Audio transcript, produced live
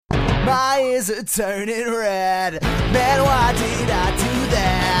My ears are turning red. Man, why did I do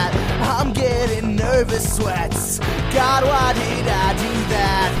that? I'm getting nervous sweats. God, why did I do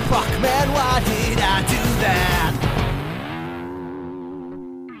that? Fuck, man, why did I do that?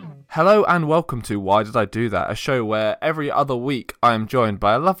 Hello and welcome to Why Did I Do That, a show where every other week I am joined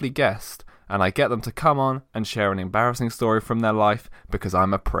by a lovely guest and I get them to come on and share an embarrassing story from their life because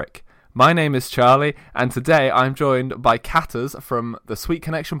I'm a prick. My name is Charlie, and today I'm joined by Catters from the Sweet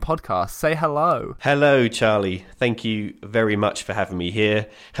Connection podcast. Say hello. Hello, Charlie. Thank you very much for having me here.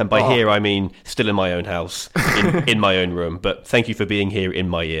 And by here, I mean still in my own house, in my own room. But thank you for being here in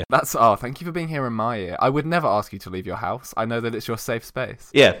my ear. Thank you for being here in my ear. I would never ask you to leave your house. I know that it's your safe space.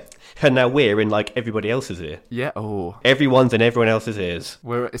 Yeah, and now we're in like everybody else's ear. Yeah, oh. Everyone's in everyone else's ears.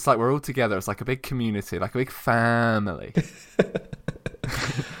 It's like we're all together. It's like a big community, like a big family.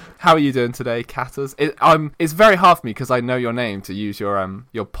 How are you doing today, Catters? It's very hard for me because I know your name to use your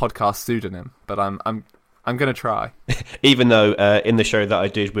podcast pseudonym, but I'm gonna try. Even though in the show that I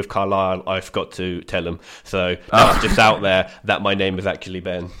did with Carlisle, I forgot to tell him, so that's just out there that my name is actually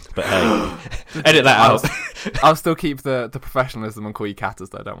Ben. But hey, edit that out. I'll still keep the professionalism and call you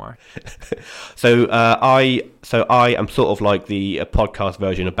Catters, though. Don't worry. So I am sort of like the podcast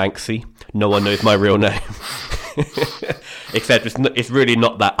version of Banksy. No one knows my real name. Except it's really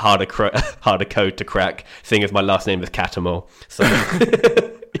not that hard a code to crack, seeing as my last name is Catamol. So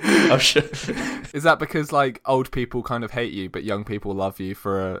I'm sure. Is that because like old people kind of hate you, but young people love you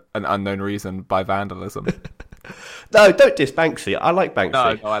for an unknown reason by vandalism? No, don't diss Banksy. I like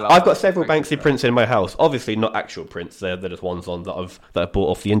Banksy. No, I've got several Banksy prints in my house. Obviously, not actual prints. They're just ones on that I bought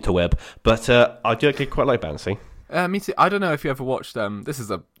off the interweb. But I do actually quite like Banksy. Me too. I don't know if you ever watched.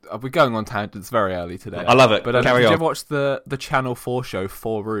 We're going on tangents very early today. I love it. But Carry did on. you ever watch the Channel 4 show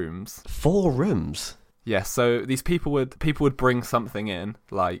 4 Rooms? 4 Rooms. Yeah, so these people would bring something in,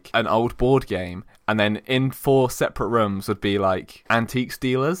 like an old board game, and then in 4 separate rooms would be like antiques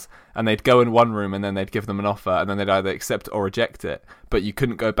dealers, and they'd go in one room and then they'd give them an offer, and then they'd either accept or reject it, but you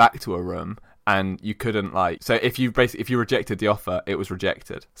couldn't go back to a room. And you couldn't so if you rejected the offer, it was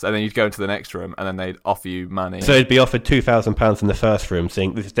rejected. So then you'd go into the next room, and then they'd offer you money. So it'd be offered £2,000 in the first room,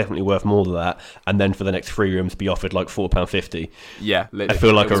 saying this is definitely worth more than that, and then for the next 3 rooms, be offered like £4.50. Yeah, literally. I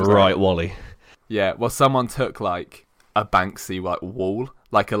feel like a right Wally. Yeah, well, someone took like a Banksy like wall,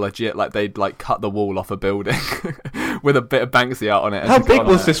 like a legit they'd like cut the wall off a building with a bit of Banksy art on it. How big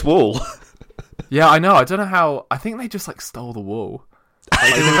was this wall? Yeah, I know. I don't know how. I think they just like stole the wall.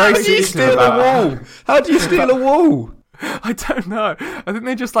 Like, How do you steal a wall? How do you steal a wall? I don't know. I think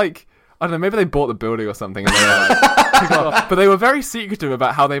they just I don't know, maybe they bought the building or something. And they were, but they were very secretive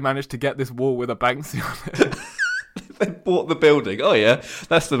about how they managed to get this wall with a Banksy on it. They bought the building. Oh yeah,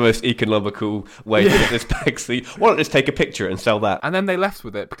 that's the most economical way to get this Banksy. Why not just take a picture and sell that? And then they left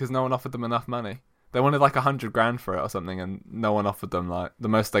with it because no one offered them enough money. They wanted like 100 grand for it or something, and no one offered them the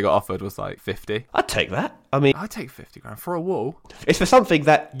most they got offered was like 50. I'd take that. I mean, I'd take 50 grand for a wall. It's for something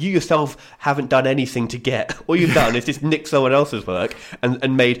that you yourself haven't done anything to get. All you've done is just nick someone else's work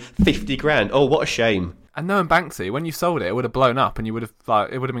and made 50 grand. Oh, what a shame. And knowing Banksy, when you sold it, it would have blown up, and you would have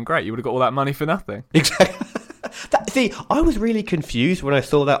it would have been great. You would have got all that money for nothing. Exactly. See, I was really confused when I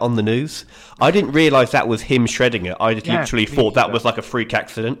saw that on the news. I didn't realise that was him shredding it. I just literally thought that was like a freak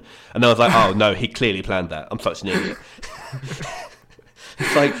accident. And I was like, oh no, he clearly planned that. I'm such an idiot.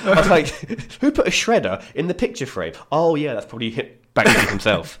 I was like, who put a shredder in the picture frame? Oh yeah, that's probably Banksy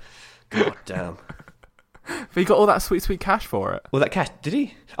himself. God damn. But he got all that sweet, sweet cash for it. Well, that cash, did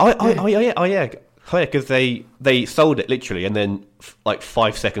he? Oh yeah, because they sold it literally, and then like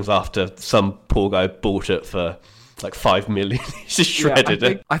 5 seconds after, some poor guy bought it for like 5 million. He just shredded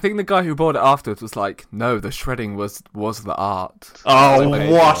it. I think the guy who bought it afterwards was like, no, the shredding was the art. Oh,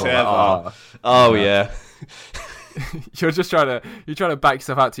 whatever. Oh yeah. You're trying to back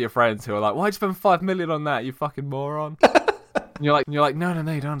yourself out to your friends who are like, why'd you spend 5 million on that, you fucking moron? And you're like, no,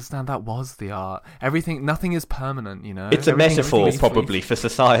 you don't understand. That was the art. Nothing is permanent, you know. It's a metaphor, probably, for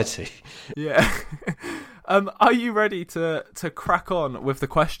society. Yeah. Are you ready to crack on with the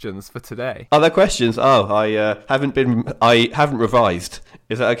questions for today? Are there questions? Oh, I haven't revised.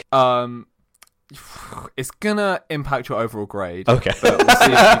 Is that okay? It's gonna impact your overall grade. Okay.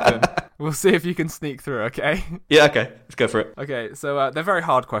 But we'll see if you can sneak through, okay? Yeah, okay. Let's go for it. Okay, so they're very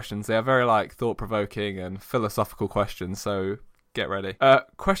hard questions. They are very thought-provoking and philosophical questions, so get ready.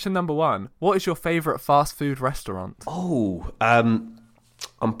 Question number 1. What is your favourite fast food restaurant? Oh,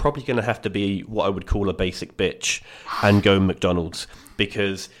 I'm probably going to have to be what I would call a basic bitch and go McDonald's,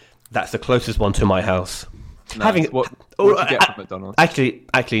 because that's the closest one to my house. Nice. What did you get from McDonald's? Actually,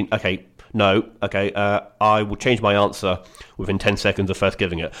 okay. No, okay. I will change my answer within 10 seconds of first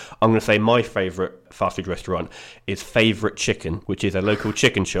giving it. I'm going to say my favourite fast food restaurant is Favourite Chicken, which is a local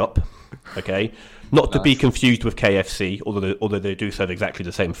chicken shop. Okay, not to be confused with KFC, although they do serve exactly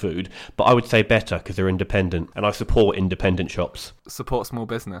the same food. But I would say better because they're independent, and I support independent shops. Support small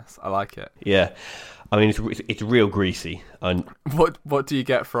business. I like it. Yeah, I mean it's real greasy. And what do you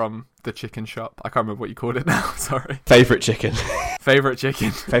get from the chicken shop? I can't remember what you called it now. Sorry. Favourite Chicken. Favourite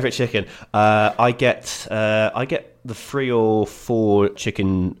chicken. Favourite chicken. I get the 3 or 4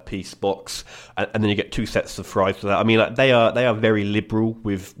 chicken piece box, and then you get 2 sets of fries for that. I mean, like, they are very liberal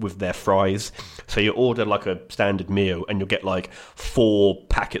with their fries. So you order like a standard meal, and you'll get like 4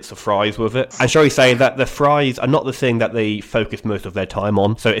 packets of fries with it. And shall we say that the fries are not the thing that they focus most of their time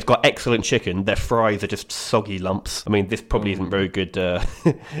on. So it's got excellent chicken. Their fries are just soggy lumps. I mean, this probably isn't very good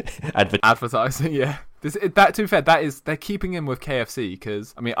advertising. Yeah. That, to be fair, they're keeping in with KFC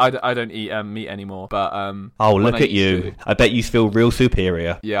because I mean I don't eat meat anymore, but oh, look at you! I bet you feel real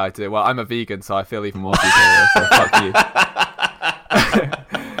superior. Yeah, I do. Well, I'm a vegan, so I feel even more superior. So fuck you.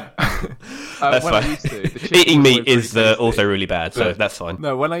 That's fine. Eating meat is also really bad, so that's fine.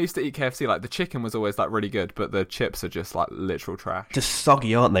 No, when I used to eat KFC, like the chicken was always like really good, but the chips are just like literal trash. Just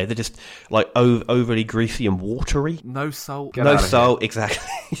soggy, aren't they? They're just like overly greasy and watery. No salt. No salt,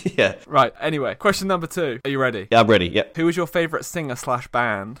 exactly. Yeah. Right. Anyway, question number 2. Are you ready? Yeah, I'm ready. Yep. Who is your favourite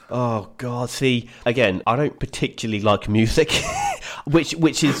singer/band? Oh God, see, again, I don't particularly like music,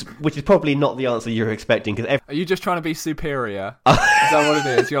 which is probably not the answer you're expecting. Because are you just trying to be superior? Is that what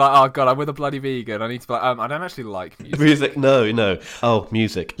it is? You're like, oh God, I'm with a bloody vegan. I need to be like, I don't actually like music. No. Oh,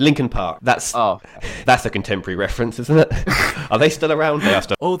 music. Linkin Park. That's a contemporary reference, isn't it? Are they still around? They are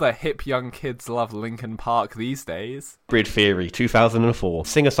still. All the hip young kids love Linkin Park these days. Grid Theory, 2004.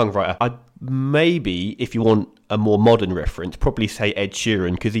 Singer-songwriter. I'd maybe, if you want a more modern reference, probably say Ed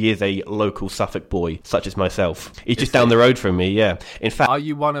Sheeran, because he is a local Suffolk boy, such as myself. He's just down the road from me, yeah. In fact, are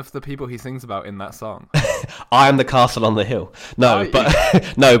you one of the people he sings about in that song? I am the castle on the hill. No,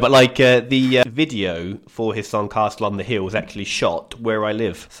 but like the video for his song Castle on the Hill was actually shot where I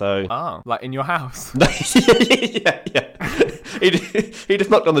live. So like in your house? yeah. He just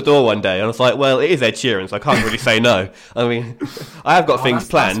knocked on the door one day, and I was like, well, it is Ed Sheeran, so I can't really say no. I mean, I have got things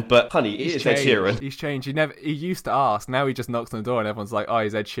planned, but honey, it is Ed Sheeran. He's changed. He used to ask. Now he just knocks on the door, and everyone's like, oh,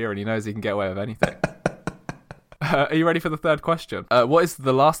 he's Ed Sheeran. He knows he can get away with anything. Are you ready for the third question? What is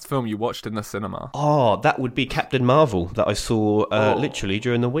the last film you watched in the cinema? Oh, that would be Captain Marvel that I saw literally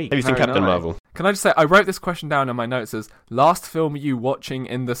during the week. Have you seen Captain Marvel? Can I just say, I wrote this question down in my notes as last film you watching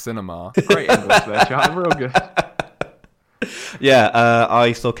in the cinema. Great English there, chat. Real good. Yeah,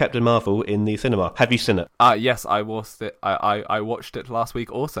 I saw Captain Marvel in the cinema. Have you seen it? Yes, I watched it. I watched it last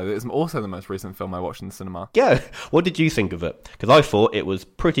week also. It was also the most recent film I watched in the cinema. Yeah. What did you think of it? Because I thought it was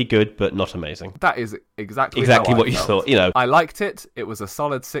pretty good, but not amazing. That is exactly what you thought. You know, I liked it. It was a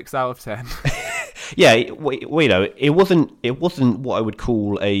solid 6 out of 10. Yeah, you know, it wasn't what I would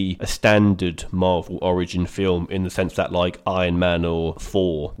call a standard Marvel origin film in the sense that like Iron Man or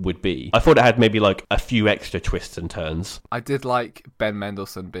Thor would be. I thought it had maybe like a few extra twists and turns. I did like Ben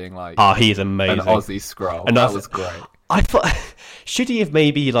Mendelsohn being like, he's amazing, an Aussie Skrull. And that was great. I thought, should he have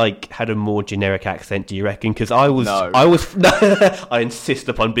maybe like had a more generic accent? Do you reckon? Because I insist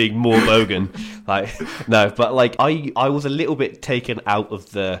upon being more Bogan. But I was a little bit taken out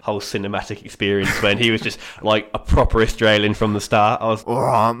of the whole cinematic experience when he was just like a proper Australian from the start. I was,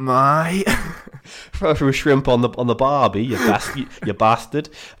 alright, mate. Throw a shrimp on the barbie, you bastard.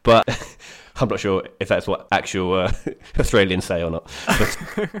 But I'm not sure if that's what actual Australians say or not.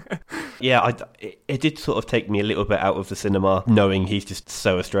 But yeah, it did sort of take me a little bit out of the cinema, knowing he's just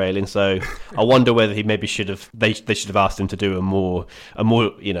so Australian. So I wonder whether he maybe they should have asked him to do a more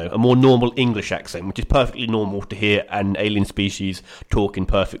normal English accent, which is perfectly normal to hear an alien species talk in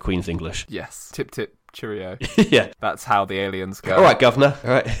perfect Queen's English. Yes, tip tip. Cheerio. Yeah. That's how the aliens go. All right, governor.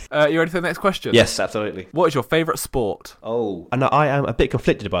 All right. You ready for the next question? Yes, absolutely. What is your favourite sport? Oh. And I am a bit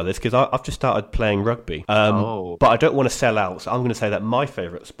conflicted by this because I've just started playing rugby. But I don't want to sell out, so I'm going to say that my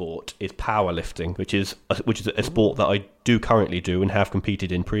favourite sport is powerlifting, which is a sport that I do currently do and have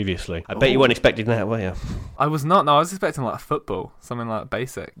competed in previously. I bet you weren't expecting that, were you? I was not. No, I was expecting like football, something like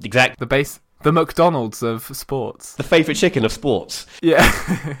basic. Exactly. The McDonald's of sports. The favourite chicken of sports. Yeah.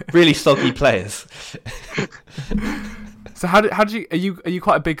 Really soggy players. So how did you... Are you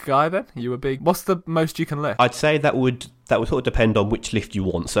quite a big guy then? Are you a big... What's the most you can lift? I'd say that would sort of depend on which lift you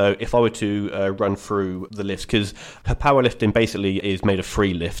want. So if I were to run through the lifts, because powerlifting basically is made of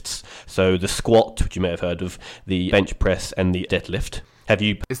 3 lifts. So the squat, which you may have heard of, the bench press and the deadlift. Have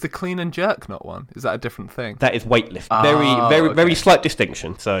you? Is the clean and jerk not one? Is that a different thing? That is weightlifting. Oh, Very okay. slight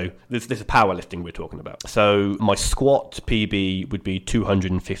distinction. So this is powerlifting we're talking about. So my squat PB would be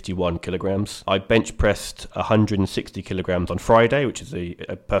 251 kilograms. I bench pressed 160 kilograms on Friday, which is a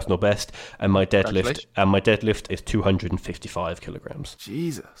personal best, and my deadlift is 255 kilograms.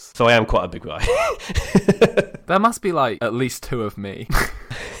 Jesus. So I am quite a big guy. There must be like at least two of me.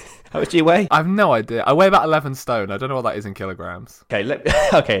 How much do you weigh? I have no idea. I weigh about 11 stone. I don't know what that is in kilograms.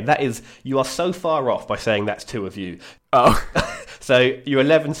 Okay, that is, you are so far off by saying that's two of you. Oh. So you're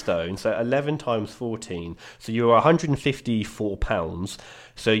 11 stone, so 11 times 14. So you're 154 pounds.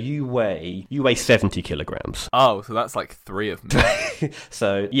 So you weigh 70 kilograms. Oh, so that's like three of me.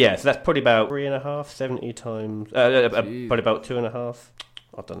 So that's probably about 3.5, 70 times, probably about 2.5.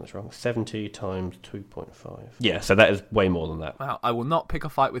 I've done this wrong. 70 times 2.5. Yeah, so that is way more than that. Wow, I will not pick a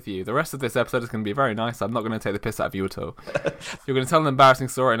fight with you. The rest of this episode is going to be very nice. I'm not going to take the piss out of you at all. You're going to tell an embarrassing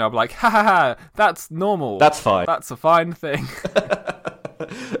story and I'll be like, ha ha ha, that's normal. That's fine. That's a fine thing.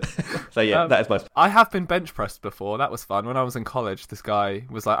 So that is my... I have been bench pressed before. That was fun. When I was in college, this guy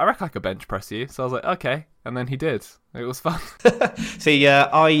was like, I reckon I could bench press you. So I was like, okay. And then he did. It was fun. See,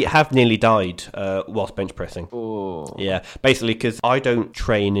 I have nearly died whilst bench pressing. Oh. Yeah, basically because I don't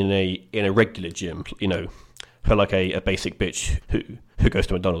train in a regular gym, for like a basic bitch who goes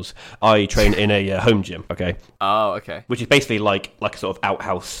to McDonald's. I train in a home gym, okay? Oh, okay. Which is basically like a sort of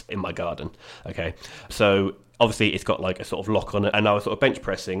outhouse in my garden, okay? So... obviously, it's got like a sort of lock on it, and I was sort of bench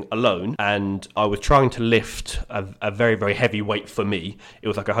pressing alone, and I was trying to lift a very, very heavy weight for me. It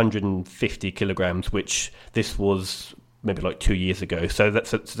was like 150 kilograms, which this was maybe like 2 years ago. So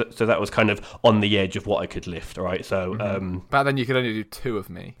that was kind of on the edge of what I could lift, all right? So, But then you could only do two of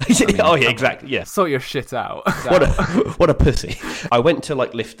me. oh yeah, exactly, yeah. Sort your shit out. What a pussy. I went to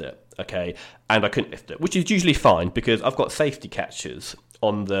like lift it, okay, and I couldn't lift it, which is usually fine because I've got safety catchers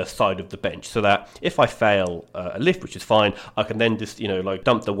on the side of the bench so that if I fail a lift, which is fine, I can then just,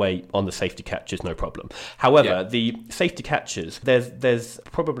 dump the weight on the safety catchers, no problem. However, the safety catchers, there's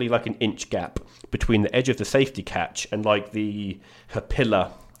probably like an inch gap between the edge of the safety catch and like the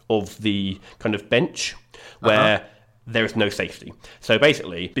pillar of the kind of bench where there is no safety. So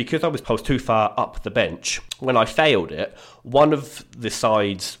basically, because I was too far up the bench, when I failed it, one of the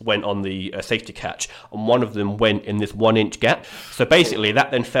sides went on the safety catch and one of them went in this 1 inch gap. So basically that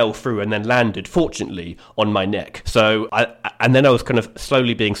then fell through and then landed, fortunately, on my neck. So then I was kind of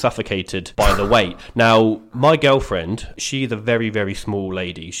slowly being suffocated by the weight. Now, my girlfriend, she's a very, very small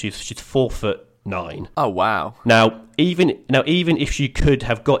lady. She's 4'9". Oh, wow. Now, even if she could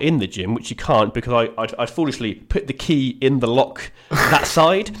have got in the gym, which she can't because I'd foolishly put the key in the lock that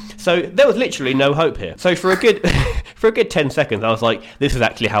side, so there was literally no hope here. So for a good 10 seconds, I was like, this is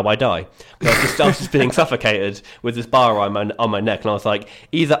actually how I die. I was just being suffocated with this bar on my neck, and I was like,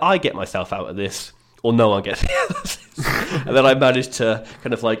 either I get myself out of this or no one gets it. And then I managed to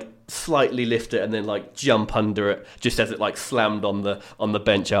kind of like slightly lift it and then like jump under it just as it like slammed on the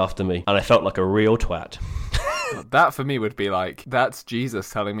bench after me, and I felt like a real twat. That for me would be like, that's Jesus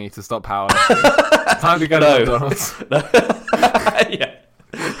telling me to stop powerlifting. Time to go to McDonald's. Yeah.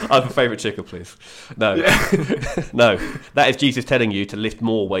 I have a favourite chicken, please. No. No. That is Jesus telling you to lift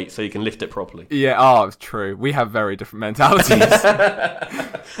more weight so you can lift it properly. Yeah, it's true. We have very different mentalities.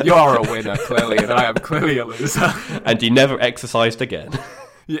 You are a winner, clearly, and I am clearly a loser. And you never exercised again.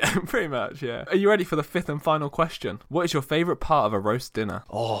 Yeah, pretty much, yeah. Are you ready for the fifth and final question? What is your favourite part of a roast dinner?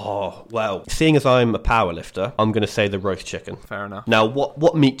 Oh, well, seeing as I'm a powerlifter, I'm going to say the roast chicken. Fair enough. Now,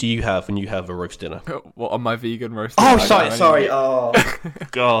 what meat do you have when you have a roast dinner? What, on my vegan roast dinner? Oh, sorry. Oh,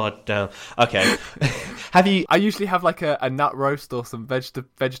 God damn. Okay. Have you... I usually have like a nut roast or some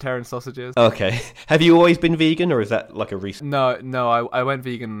vegetarian sausages. Okay. Have you always been vegan, or is that like a recent... No, I went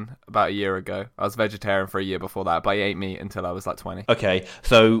vegan about a year ago. I was vegetarian for a year before that, but I ate meat until I was like 20. Okay,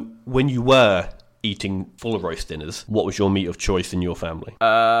 so when you were eating full roast dinners, what was your meat of choice in your family?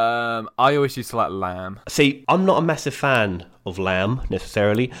 I always used to like lamb. See, I'm not a massive fan of lamb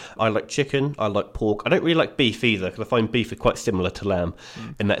necessarily. I like chicken, I like pork. I don't really like beef either because I find beef is quite similar to lamb.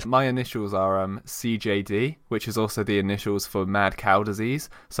 In that my initials are CJD, which is also the initials for mad cow disease.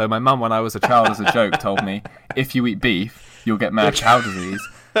 So my mum, when I was a child, as a joke, told me, if you eat beef, you'll get mad cow disease.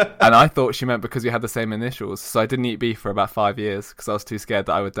 And I thought she meant because we had the same initials. So I didn't eat beef for about 5 years because I was too scared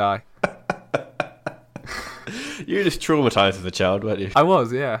that I would die. You were just traumatised as a child, weren't you? I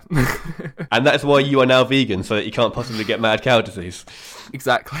was, yeah. And that's why you are now vegan, so that you can't possibly get mad cow disease.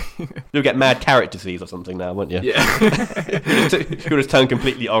 Exactly. You'll get mad carrot disease or something now, won't you? Yeah. You'll just turn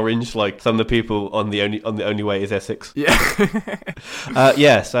completely orange, like some of the people on the only way is Essex. Yeah.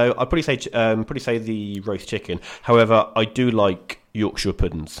 Yeah. So I'd probably say the roast chicken. However, I do like Yorkshire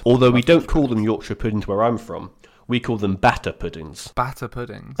puddings. Although we don't call them Yorkshire puddings where I'm from. We call them batter puddings. Batter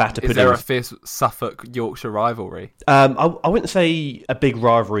puddings? Batter puddings. Is there a fierce Suffolk-Yorkshire rivalry? I wouldn't say a big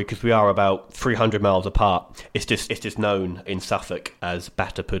rivalry because we are about 300 miles apart. It's just known in Suffolk as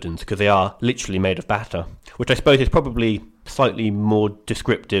batter puddings because they are literally made of batter, which I suppose is probably slightly more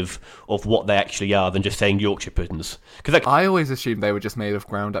descriptive of what they actually are than just saying Yorkshire puddings. Because I always assumed they were just made of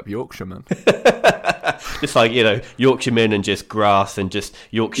ground-up Yorkshiremen. Just like, Yorkshiremen and just grass and just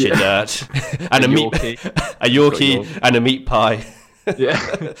Yorkshire dirt and a Yorkie and a meat pie. Yeah,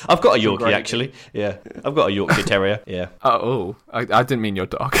 I've got a Yorkie actually. Yeah, I've got a Yorkshire Terrier. Yeah. I didn't mean your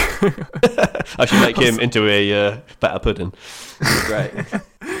dog. I should make him into a batter pudding. Great.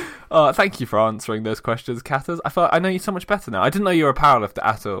 Thank you for answering those questions, Catters. I know you so much better now. I didn't know you were a powerlifter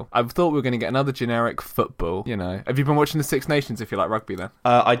at all. I thought we were going to get another generic football, Have you been watching the Six Nations if you like rugby then?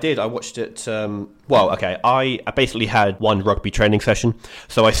 I did. I watched it. I basically had one rugby training session.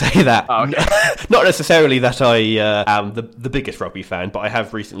 So I say that. Oh, okay. Not necessarily that I am the biggest rugby fan, but I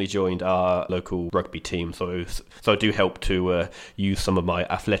have recently joined our local rugby team. So I do help to use some of my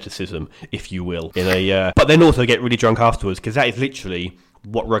athleticism, if you will, but then also get really drunk afterwards because that is literally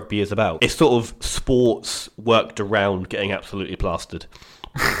what rugby is about. It's sort of sports worked around getting absolutely plastered.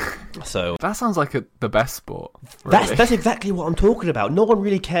 So that sounds like the best sport. Really. That's exactly what I'm talking about. No one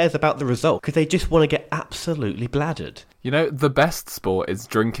really cares about the result because they just want to get absolutely bladdered. The best sport is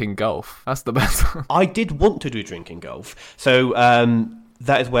drinking golf. That's the best one. I did want to do drinking golf. So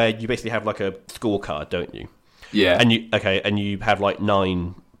that is where you basically have like a scorecard, don't you? Yeah. And you have like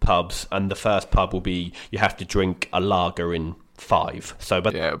 9 pubs, and the first pub will be you have to drink a lager in 5.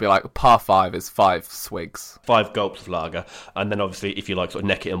 But it'll be like par 5 is 5 swigs, 5 gulps of lager, and then obviously if you like sort of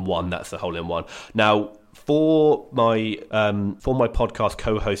neck it in one, that's the hole in one. Now for my podcast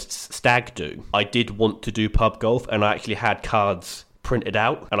co-host's stag do, I did want to do pub golf, and I actually had cards printed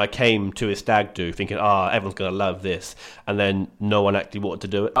out, and I came to his stag do thinking, everyone's going to love this, and then no one actually wanted to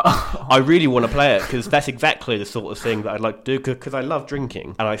do it. I really want to play it because that's exactly the sort of thing that I'd like to do because I love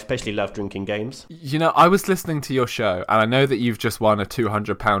drinking, and I especially love drinking games. I was listening to your show, and I know that you've just won a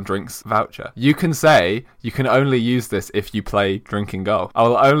 £200 drinks voucher. You can say you can only use this if you play drinking golf. I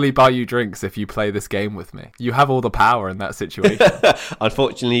will only buy you drinks if you play this game with me. You have all the power in that situation.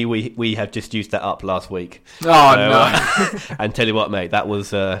 Unfortunately, we have just used that up last week. No. And tell you what, mate, that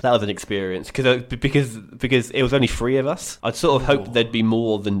was an experience because it was only 3 of us. I'd sort of hoped there'd be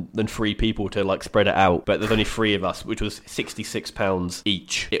more than 3 people to like spread it out, but there's only 3 of us, which was £66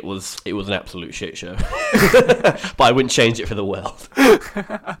 each. It was an absolute shit show, but I wouldn't change it for the world.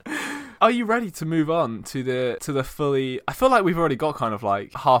 Are you ready to move on to the fully? I feel like we've already got kind of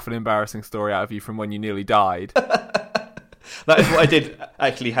like half an embarrassing story out of you from when you nearly died. That is what I did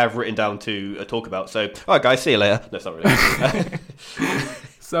actually have written down to talk about. So, all right, guys, see you later. No, sorry.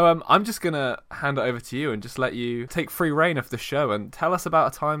 So I'm just going to hand it over to you and just let you take free reign of the show and tell us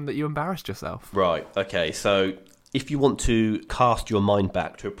about a time that you embarrassed yourself. Right, okay, so if you want to cast your mind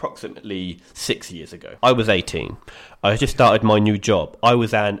back to approximately 6 years ago, I was 18. I just started my new job. I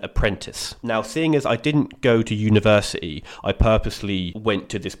was an apprentice. Now, seeing as I didn't go to university, I purposely went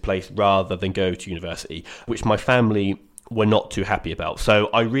to this place rather than go to university, which my family were not too happy about. So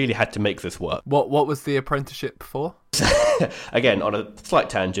I really had to make this work. What was the apprenticeship for? Again, on a slight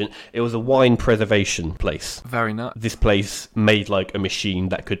tangent, it was a wine preservation place. Very nice. This place made like a machine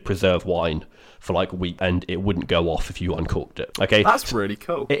that could preserve wine for like a week, and it wouldn't go off if you uncorked it. Okay, that's really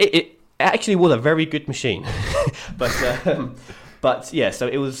cool. It actually was a very good machine, But yeah, so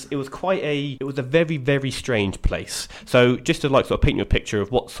it was a very, very strange place. So just to like sort of paint you a picture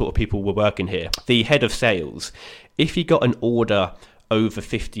of what sort of people were working here, the head of sales, if he got an order over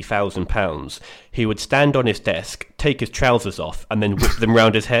 £50,000, he would stand on his desk, take his trousers off, and then whip them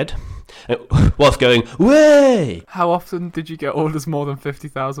round his head, whilst going, "Way!" How often did you get orders more than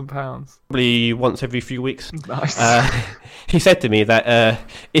 £50,000? Probably once every few weeks. Nice. He said to me that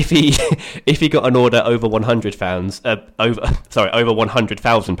if he got an order over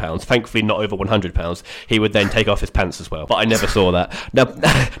 £100,000, thankfully not over £100, he would then take off his pants as well. But I never saw that.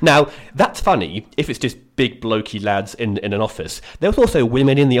 Now that's funny if it's just big blokey lads in an office. There was also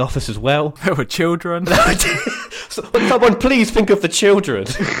women in the office as well. There were children. Someone please think of the children.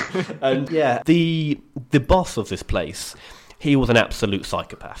 And yeah, the boss of this place, he was an absolute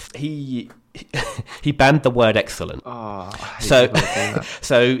psychopath. He banned the word excellent. So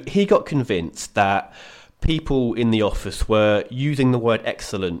he got convinced that people in the office were using the word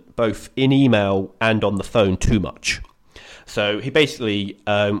excellent both in email and on the phone too much. So he basically,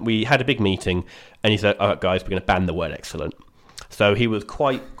 we had a big meeting, and he said, "All right, guys, we're going to ban the word excellent." So he was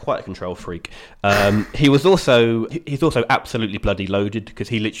quite a control freak. He's also absolutely bloody loaded, because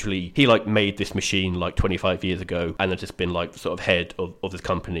he like made this machine like 25 years ago, and has just been like sort of head of this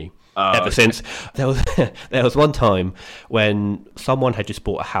company ever since. There was one time when someone had just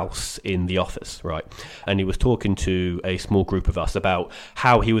bought a house in the office, right? And he was talking to a small group of us about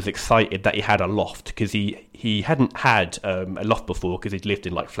how he was excited that he had a loft, because he hadn't had a loft before, because he'd lived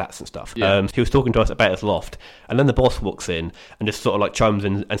in like flats and stuff. Yeah. He was talking to us about his loft, and then the boss walks in and just sort of like chimes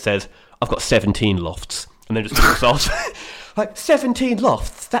in and says, "I've got 17 lofts," and then just walks off. Like, 17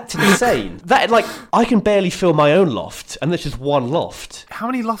 lofts? That's insane. That, like, I can barely fill my own loft, and there's just one loft. How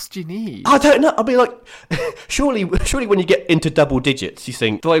many lofts do you need? I don't know. I mean, like, surely when you get into double digits, you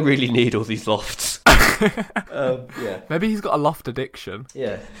think, do I really need all these lofts? Yeah. Maybe he's got a loft addiction.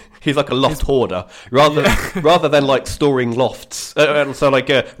 Yeah. He's like a loft hoarder, rather than like storing lofts.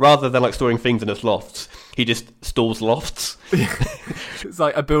 Rather than like storing things in his lofts, he just stores lofts. It's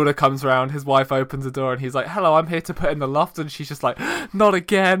like a builder comes around, his wife opens the door, and he's like, "Hello, I'm here to put in the loft," and she's just like, "Not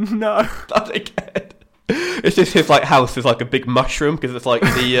again, no." Not again. It's just his like house is like a big mushroom, because it's like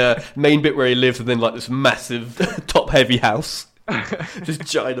the main bit where he lives, and then like this massive top-heavy house. Just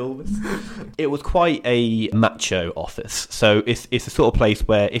ginormous. It was quite a macho office, so it's the sort of place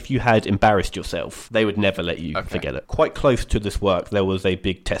where if you had embarrassed yourself, they would never let you forget it. Quite close to this work, there was a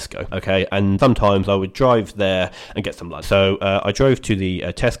big Tesco, okay, and sometimes I would drive there and get some lunch. So I drove to the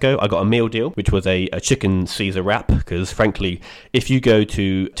Tesco. I got a meal deal, which was a chicken Caesar wrap, because frankly, if you go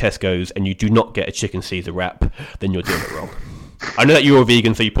to Tesco's and you do not get a chicken Caesar wrap, then you're doing it wrong. I know that you're a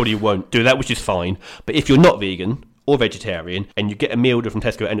vegan, so you probably won't do that, which is fine, but if you're not vegan or vegetarian, and you get a meal deal from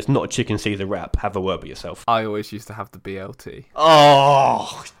Tesco and it's not a chicken Caesar wrap, have a word with yourself. I always used to have the BLT.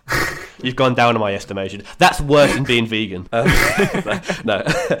 Oh, you've gone down in my estimation. That's worse than being vegan. No.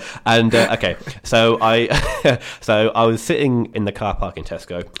 And okay, so I was sitting in the car park in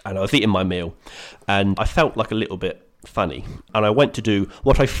Tesco, and I was eating my meal, and I felt like a little bit funny, and I went to do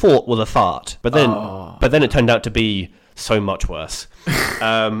what I thought was a fart, but then it turned out to be so much worse.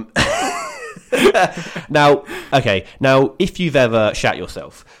 Now, if you've ever shat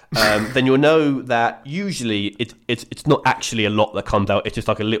yourself, then you'll know that usually it's not actually a lot that comes out. It's just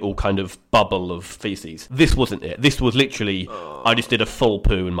like a little kind of bubble of feces. This wasn't it. This was literally, I just did a full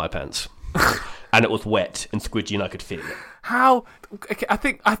poo in my pants. And it was wet and squidgy, and I could feel it. How? Okay,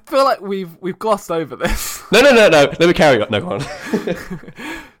 I feel like we've glossed over this. No. Let me carry on. No, go on.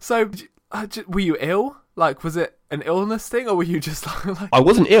 So, were you ill? Like, was it an illness thing, or were you just like... I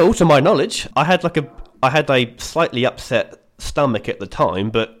wasn't ill, to my knowledge. I had a slightly upset stomach at the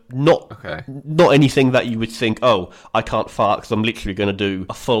time, but not anything that you would think, oh, I can't fart because I'm literally going to do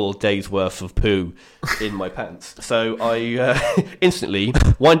a full day's worth of poo in my pants. So I instantly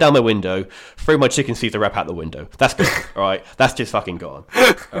wind down my window, throw my chicken Caesar wrap out the window. That's gone, all right? That's just fucking gone,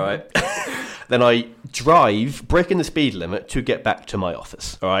 all right? Then I drive, breaking the speed limit to get back to my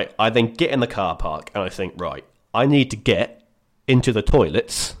office, all right? I then get in the car park, and I think, right, I need to get into the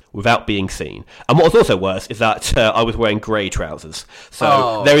toilets without being seen. And what was also worse is that I was wearing grey trousers.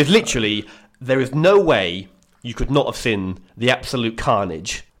 So there is no way you could not have seen the absolute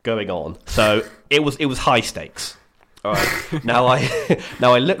carnage going on. So it was high stakes. All right. Now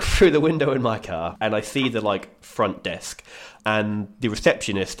I look through the window in my car, and I see the like front desk, and the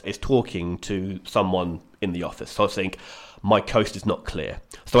receptionist is talking to someone in the office. So I think my coast is not clear.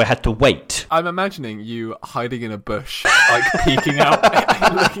 So I had to wait. I'm imagining you hiding in a bush, like peeking out,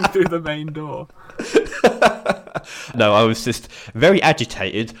 looking through the main door. No, I was just very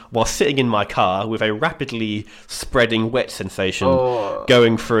agitated while sitting in my car with a rapidly spreading wet sensation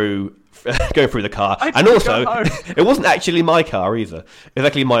going through the car. And also, it wasn't actually my car either. It was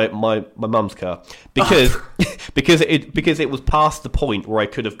actually my mum's car, because it was past the point where I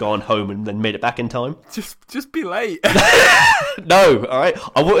could have gone home and then made it back in time. Just be late. No, all right.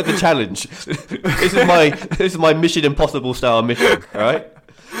 I wanted the challenge. This is my Mission Impossible style mission. All right.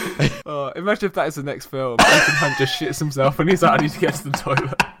 Imagine if that is the next film. Ethan Hunt just shits himself and he's like, I need to get to the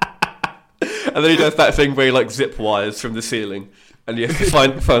toilet. And then he does that thing where he like zip wires from the ceiling, and you have to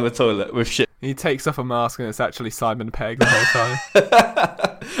find the toilet with shit. He takes off a mask and it's actually Simon Pegg the whole time.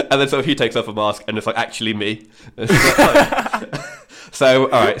 And then so he takes off a mask and it's like actually me. So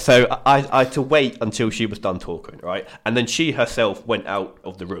all right, so I had to wait until she was done talking, right? And then she herself went out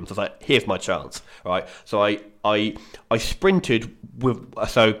of the room. So I was like, here's my chance, right? So I I sprinted with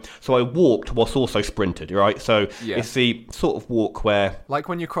so I walked whilst also sprinted, right? So it's the sort of walk where, like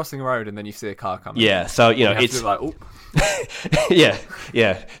when you're crossing a road and then you see a car coming. Yeah, so it's to like, oh.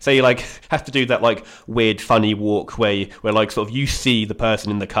 yeah. So you like have to do that like weird funny walk where like sort of you see the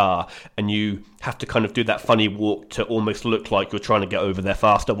person in the car and you have to kind of do that funny walk to almost look like you're trying to get over there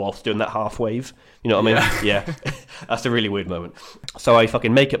faster whilst doing that half wave. You know what I mean? Yeah. That's a really weird moment. So I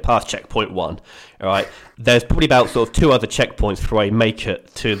fucking make it past checkpoint 1. All right. There's probably about sort of 2 other checkpoints before I make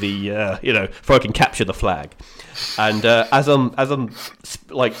it to the before I can capture the flag. And as I'm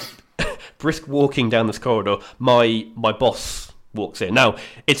like brisk walking down this corridor, my boss walks in. Now,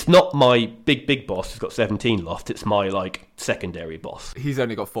 it's not my big boss who's got 17 lofts, it's my like secondary boss. He's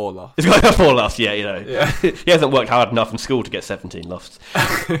only got 4 lofts. He's got 4 lofts, yeah. He hasn't worked hard enough in school to get 17 lofts.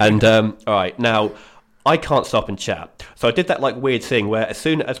 And all right, now I can't stop and chat. So I did that like weird thing where as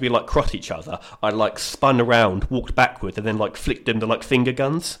soon as we like crossed each other, I like spun around, walked backwards, and then like flicked him the like finger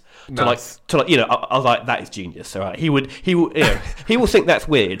guns. Nice. I was like, that is genius. All right, he will think that's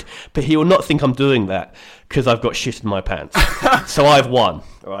weird, but he will not think I'm doing that because I've got shit in my pants. So I've won.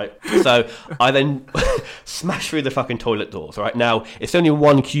 All right. So I then smash through the fucking toilet doors. All right. Now it's only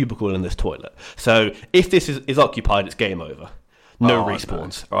 1 cubicle in this toilet, so if this is occupied, it's game over. No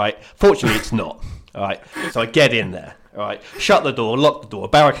respawns. No. All right. Fortunately, it's not. All right. So I get in there. All right. Shut the door, lock the door,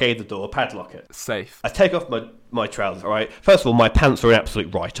 barricade the door, padlock it. Safe. I take off my trousers. All right. First of all, my pants are an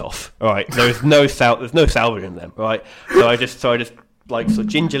absolute write-off. All right. There's no salvage in them. All right. So I just like sort of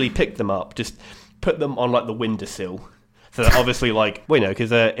gingerly pick them up, just put them on like the windowsill. So that obviously like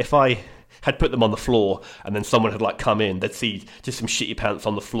because if I had put them on the floor and then someone had like come in, they'd see just some shitty pants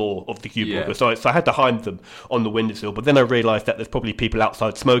on the floor of the cubicle. Yeah. So I had to hide them on the windowsill, but then I realised that there's probably people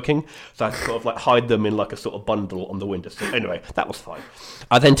outside smoking, so I had to sort of like hide them in like a sort of bundle on the windowsill. Anyway, that was fine.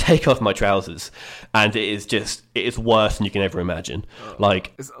 I then take off my trousers, and it is worse than you can ever imagine.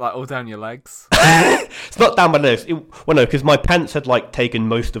 Like, is it like all down your legs? It's not down my legs. Because my pants had like taken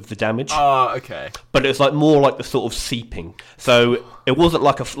most of the damage. Oh, okay. But it was like more like the sort of seeping. So it wasn't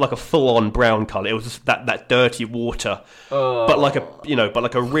like a full-on brown colour. It was just that dirty water. Oh. But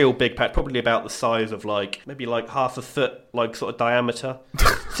like a real big patch, probably about the size of like maybe like half a foot, like sort of diameter.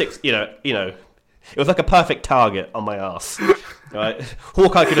 6, it was like a perfect target on my ass. Right?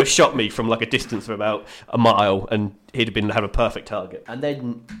 Hawkeye could have shot me from like a distance of about a mile, and he'd have a perfect target. And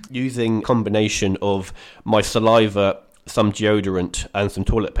then using a combination of my saliva, some deodorant, and some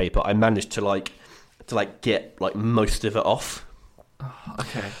toilet paper, I managed to get like most of it off. Oh,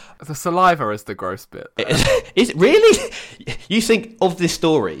 okay. The saliva is the gross bit. Is it really? You think of this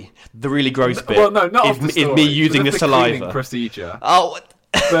story, the really gross bit? Well, no, not is me using the saliva procedure. Oh.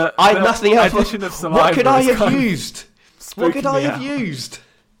 I have nothing else. What could I have used? What could I have used?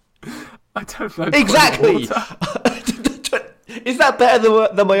 I don't know. Exactly. Is that better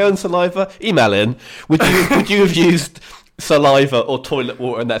than my own saliva? Email in. Would you have used saliva or toilet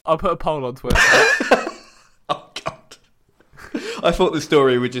water? And that? I'll put a poll on Twitter. Oh God. I thought the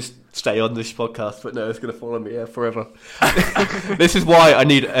story would just stay on this podcast, but no, it's going to follow me forever. This is why I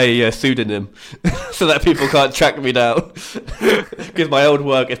need a pseudonym, so that people can't track me down. Because my old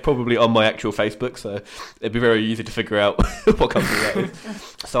work is probably on my actual Facebook, so it'd be very easy to figure out what company that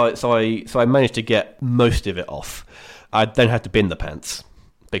is. So I managed to get most of it off. I then had to bin the pants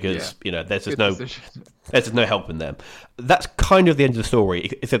because there's just no help in them. That's kind of the end of the story,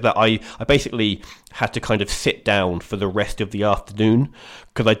 except that I basically had to kind of sit down for the rest of the afternoon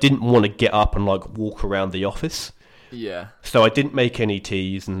because I didn't want to get up and like walk around the office. Yeah. So I didn't make any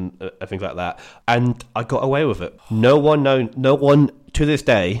teas and things like that, and I got away with it. No one to this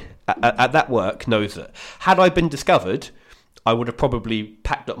day at that work knows it. Had I been discovered, I would have probably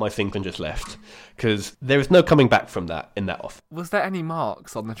packed up my things and just left, because there is no coming back from that in that off. Was there any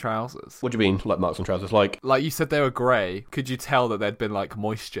marks on the trousers? What do you mean, like marks on trousers? Like you said they were grey. Could you tell that there'd been like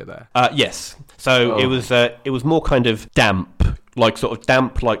moisture there? Yes. So it was more kind of damp, like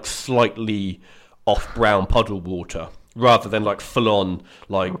slightly off brown puddle water, rather than like full on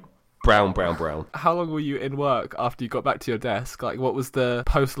like brown. How long were you in work after you got back to your desk? Like, what was the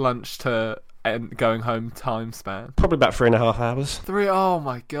post lunch to and going home time span? Probably about 3.5 hours. 3? Oh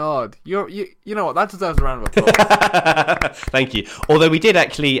my God! You know what? That deserves a round of applause. Thank you. Although we did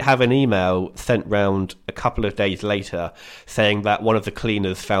actually have an email sent round a couple of days later saying that one of the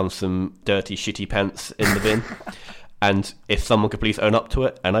cleaners found some dirty, shitty pants in the bin, and if someone could please own up to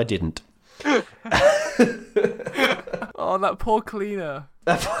it, and I didn't. Oh, that poor cleaner.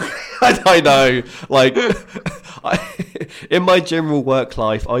 I know. Like, in my general work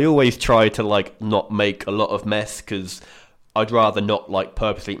life, I always try to like not make a lot of mess because I'd rather not like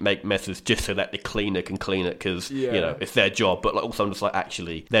purposely make messes just so that the cleaner can clean it because you know it's their job. But like also I'm just like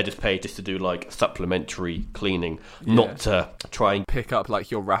actually they're just paid just to do like supplementary cleaning, not to try and pick up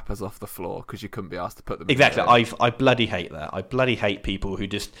like your wrappers off the floor because you couldn't be asked to put them. Exactly. I bloody hate that. I bloody hate people who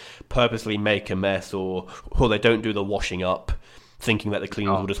just purposely make a mess or they don't do the washing up, thinking that the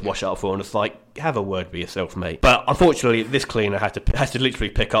cleaners will just wash it up for, and it's like, have a word with yourself, mate. But unfortunately, this cleaner had to literally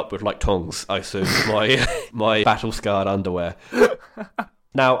pick up with like tongs, I assume, my battle scarred underwear.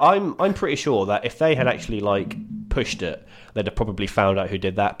 Now, I'm pretty sure that if they had actually like pushed it, they'd have probably found out who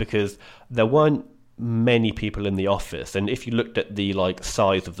did that because there weren't many people in the office, and if you looked at the like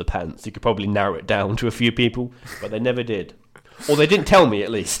size of the pants, you could probably narrow it down to a few people, but they never did, or they didn't tell me at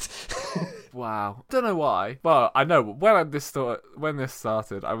least. Wow. Don't know why. Well, I know when this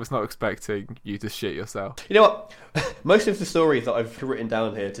started, I was not expecting you to shit yourself. You know what? Most of the stories that I've written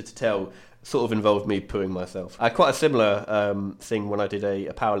down here to tell sort of involved me pooing myself. I had quite a similar thing when I did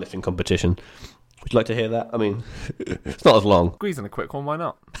a powerlifting competition. Would you like to hear that? I mean, it's not as long. Squeezing a quick one, why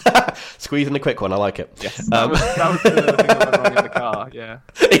not? Squeezing a quick one, I like it. Yes. That was the thing that went wrong in the car, yeah.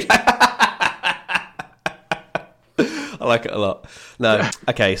 I like it a lot. No,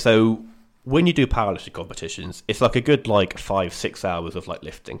 okay, so when you do powerlifting competitions, it's like a good like 5-6 hours of like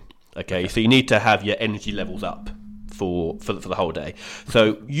lifting. Okay, so you need to have your energy levels up for the whole day.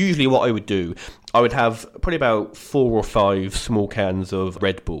 So usually what I would do, I would have probably about 4 or 5 small cans of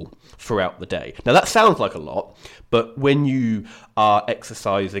Red Bull throughout the day. Now that sounds like a lot, but when you are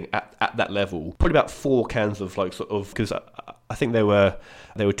exercising at that level, probably about 4 cans of like sort of, because I think they were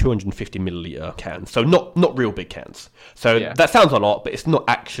 250 milliliter cans, so not real big cans. So that sounds a lot, but it's not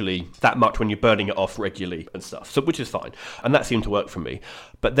actually that much when you're burning it off regularly and stuff. So which is fine, and that seemed to work for me.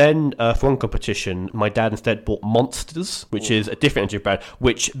 But then for one competition, my dad instead bought Monsters, which is a different energy brand,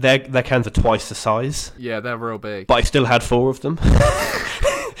 which their cans are twice the size. Yeah, they're real big. But I still had 4 of them.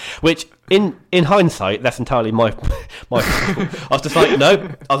 Which, in hindsight, that's entirely my I was just like, no.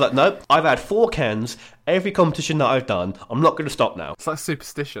 I've had 4 cans every competition that I've done. I'm not going to stop now. It's like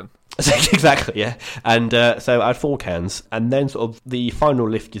superstition. Exactly, yeah. And so I had 4 cans, and then sort of the final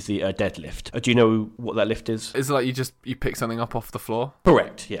lift is the deadlift. Do you know what that lift is? Is it like you pick something up off the floor?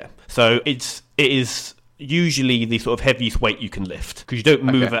 Correct, yeah. So it is usually the sort of heaviest weight you can lift, because you don't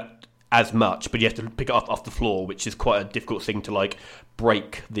move it as much, but you have to pick it up off the floor, which is quite a difficult thing to like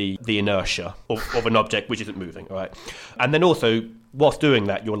break the inertia of an object which isn't moving, all right? And then also, whilst doing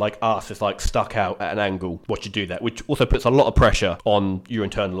that, your like arse is like stuck out at an angle while you do that, which also puts a lot of pressure on your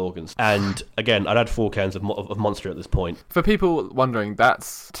internal organs. And again, I'd had 4 cans of Monster at this point. For people wondering,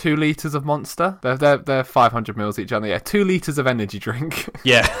 that's 2 litres of Monster. They're 500 mils each, aren't they? Yeah, 2 litres of energy drink.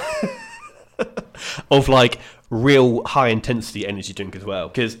 Yeah. Of like real high intensity energy drink as well,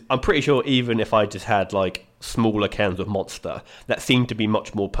 because I'm pretty sure even if I just had like smaller cans of Monster, that seemed to be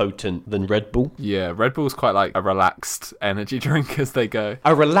much more potent than Red Bull. Yeah, Red Bull's quite like a relaxed energy drink as they go.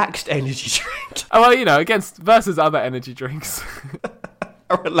 A relaxed energy drink? Oh, well, you know, versus other energy drinks.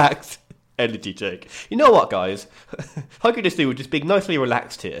 A relaxed energy drink. You know what, guys? I could just do with just being nicely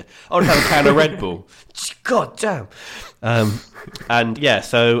relaxed here. I would have a can of Red Bull. God damn. And yeah,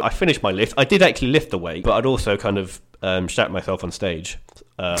 so I finished my lift. I did actually lift the weight, but I'd also kind of shout myself on stage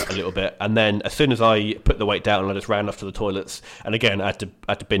a little bit. And then as soon as I put the weight down, I just ran off to the toilets. And again, I had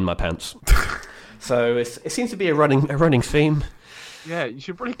to bin my pants. So it seems to be a running theme. Yeah, you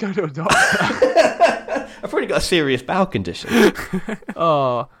should probably go to a doctor. I've probably got a serious bowel condition.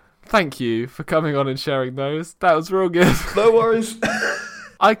 Oh, thank you for coming on and sharing those. That was real good. No worries.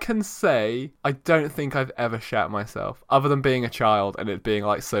 I can say I don't think I've ever shat myself, other than being a child and it being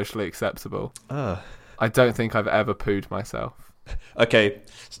like socially acceptable. I don't think I've ever pooed myself. Okay,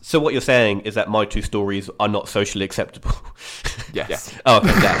 so what you're saying is that my 2 stories are not socially acceptable. Yes. Oh,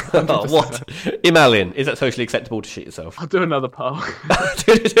 okay, damn. Oh, what? Imalian, is that socially acceptable to shit yourself? I'll do another poll.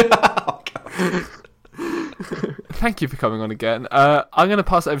 Oh, God. Thank you for coming on again. I'm going to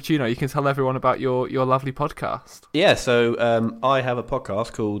pass it over to you now. You can tell everyone about your lovely podcast. Yeah, so I have a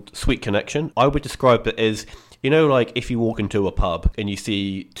podcast called Sweet Connection. I would describe it as, you know, like if you walk into a pub and you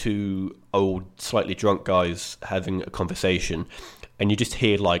see 2 old, slightly drunk guys having a conversation, and you just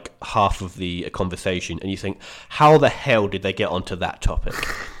hear like half of the conversation, and you think, how the hell did they get onto that topic?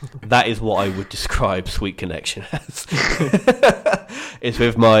 That is what I would describe Sweet Connection as. It's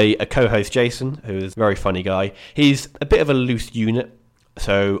with my co-host Jason, who is a very funny guy. He's a bit of a loose unit,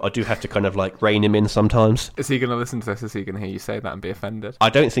 so I do have to kind of like rein him in sometimes. Is he going to listen to this? Is he going to hear you say that and be offended? I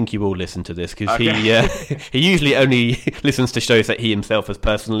don't think he will listen to this because he usually only listens to shows that he himself is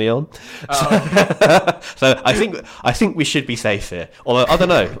personally on. So I think we should be safe here. Although I don't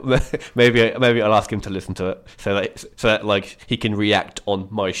know, maybe I'll ask him to listen to it so that like he can react on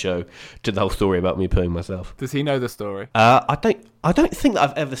my show to the whole story about me pooing myself. Does he know the story? I don't think that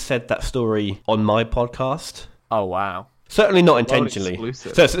I've ever said that story on my podcast. Oh wow. Certainly not intentionally. Well,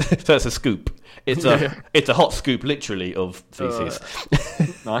 so it's a scoop. It's a hot scoop, literally, of feces.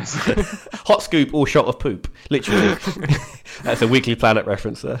 Nice. Hot scoop or shot of poop, literally. That's a Weekly Planet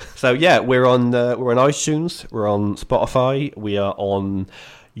reference there. So yeah, we're on iTunes, we're on Spotify, we are on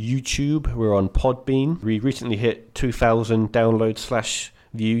YouTube, we're on Podbean. We recently hit 2,000 downloads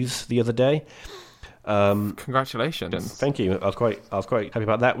 / views the other day. Congratulations. Thank you. I was quite happy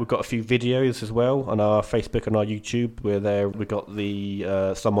about that. We've got a few videos as well on our Facebook and our YouTube. We're there. We've got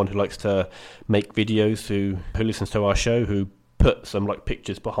the someone who likes to make videos who listens to our show, who put some like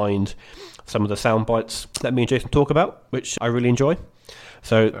pictures behind some of the sound bites that me and Jason talk about, which I really enjoy.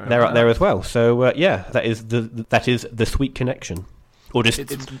 So they're up there as well. So yeah, that is the Sweet Connection. Or just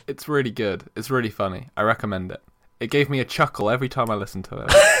it's really good. It's really funny. I recommend it. It gave me a chuckle every time I listened to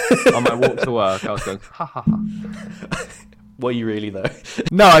it. On my walk to work, I was going, ha ha ha. Were you really, though?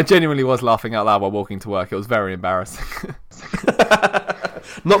 No, I genuinely was laughing out loud while walking to work. It was very embarrassing.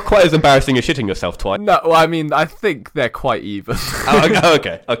 Not quite as embarrassing as shitting yourself twice. No, well, I mean, I think they're quite even.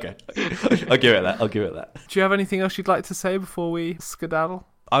 Okay. I'll give it that. Do you have anything else you'd like to say before we skedaddle?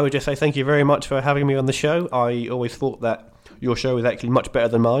 I would just say thank you very much for having me on the show. I always thought that your show is actually much better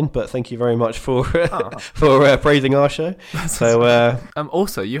than mine, but thank you very much for praising our show. So,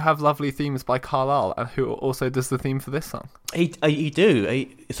 also, you have lovely themes by Carlisle, and who also does the theme for this song. He does.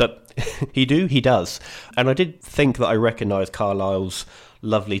 And I did think that I recognised Carlisle's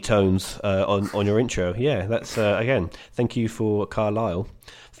lovely tones on your intro. Yeah, that's again. Thank you for Carlisle.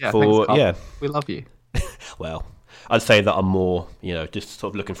 Yeah, thanks, Carl. We love you. Well, I'd say that I'm more, just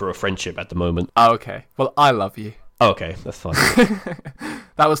sort of looking for a friendship at the moment. Oh, okay. Well, I love you. Okay, that's fine.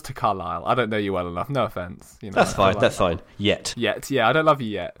 That was to Carlisle. I don't know you well enough. No offence. That's fine. That's fine. Yet. Yeah. I don't love you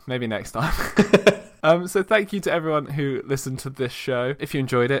yet. Maybe next time. So thank you to everyone who listened to this show. If you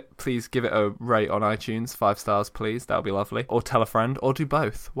enjoyed it, please give it a rate on iTunes. 5 stars, please. That would be lovely. Or tell a friend, or do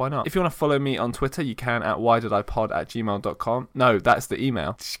both. Why not? If you want to follow me on Twitter, you can at whydidipod@gmail.com. No, that's the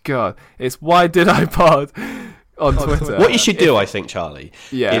email. God, it's whydidipod on Twitter. What you should do, I think, Charlie,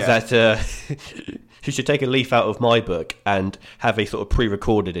 is that you should take a leaf out of my book and have a sort of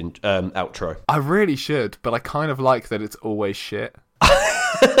pre-recorded outro. I really should, but I kind of like that it's always shit.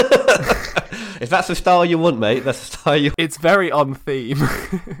 If that's the style you want, mate, that's the style you... It's very on theme.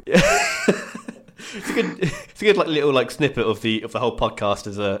 It's a good like little like snippet of the whole podcast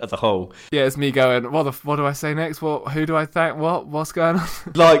as a whole. Yeah, it's me going, what do I say next? Who do I thank? What's going on?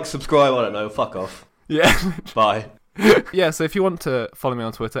 Like, subscribe, I don't know, fuck off. Yeah. Bye. Yeah, so if you want to follow me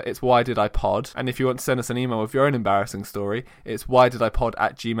on Twitter, it's whydidipod. And if you want to send us an email with your own embarrassing story, it's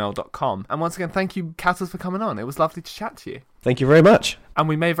whydidipod@gmail.com. And once again, thank you, Cattles, for coming on. It was lovely to chat to you. Thank you very much. And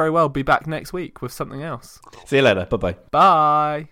we may very well be back next week with something else. See you later. Bye-bye. Bye.